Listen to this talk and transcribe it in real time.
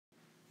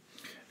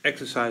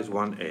Exercise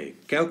 1a.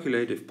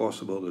 Calculate, if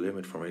possible, the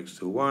limit from x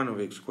to 1 of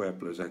x squared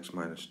plus x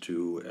minus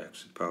 2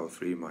 x to the power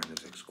 3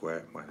 minus x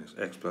squared minus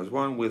x plus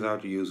 1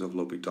 without the use of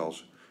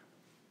L'Hopital's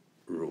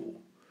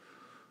rule.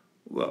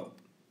 Well,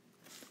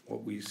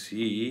 what we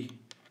see,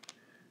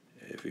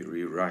 if we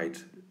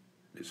rewrite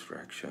this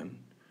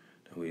fraction,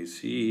 then we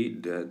see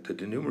that the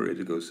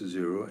denominator goes to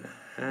 0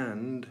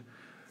 and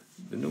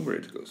the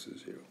numerator goes to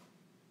 0.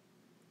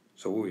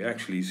 So what we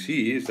actually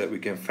see is that we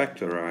can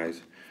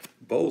factorize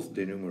both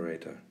the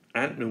numerator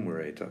and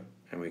numerator,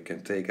 and we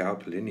can take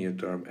out the linear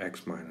term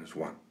x minus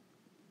 1.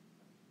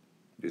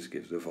 This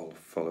gives the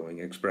following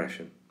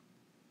expression.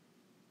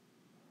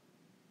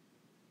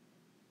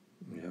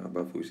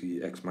 Above we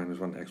see x minus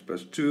 1, x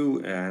plus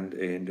 2, and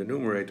in the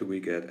numerator we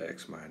get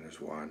x minus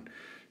 1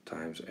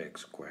 times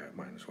x squared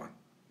minus 1.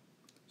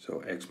 So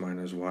x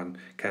minus 1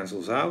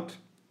 cancels out.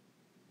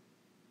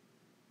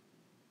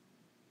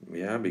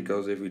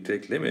 Because if we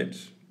take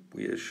limits,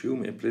 we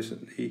assume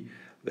implicitly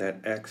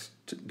that x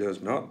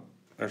does not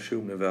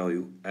assume the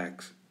value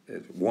x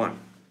is 1.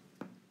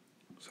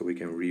 So we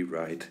can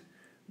rewrite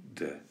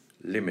the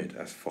limit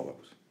as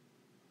follows.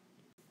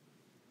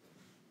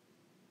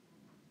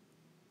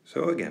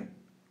 So again,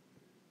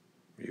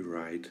 we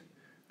write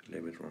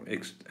limit from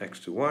x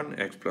to 1,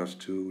 x plus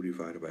 2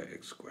 divided by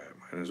x squared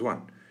minus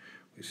 1.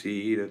 We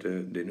see that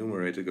the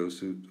numerator goes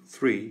to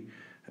 3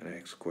 and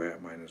x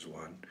squared minus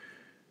 1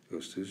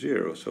 goes to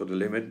 0. So the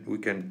limit, we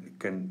can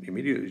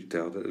immediately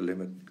tell that the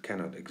limit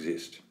cannot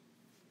exist.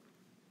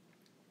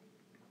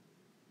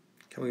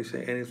 Can we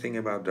say anything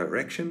about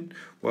direction?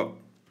 Well,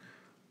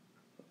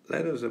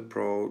 let us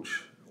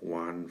approach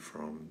 1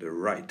 from the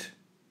right,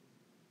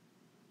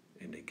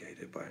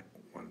 indicated by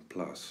 1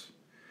 plus.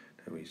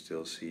 And we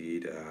still see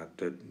that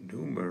the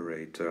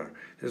numerator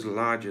is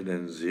larger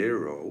than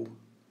 0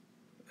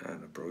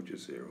 and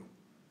approaches 0.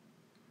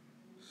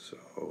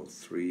 So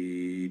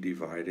 3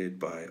 divided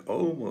by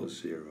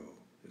almost 0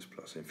 is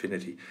plus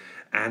infinity.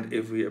 And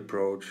if we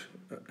approach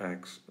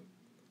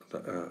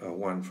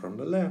 1 from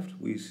the left,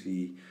 we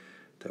see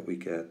that we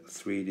get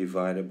 3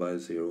 divided by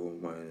 0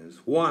 minus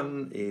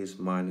 1 is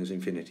minus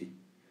infinity.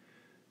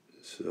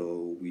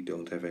 So we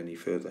don't have any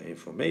further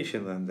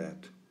information than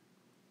that.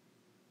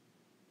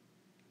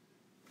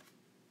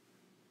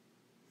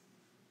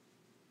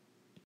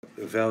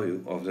 The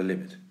value of the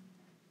limit.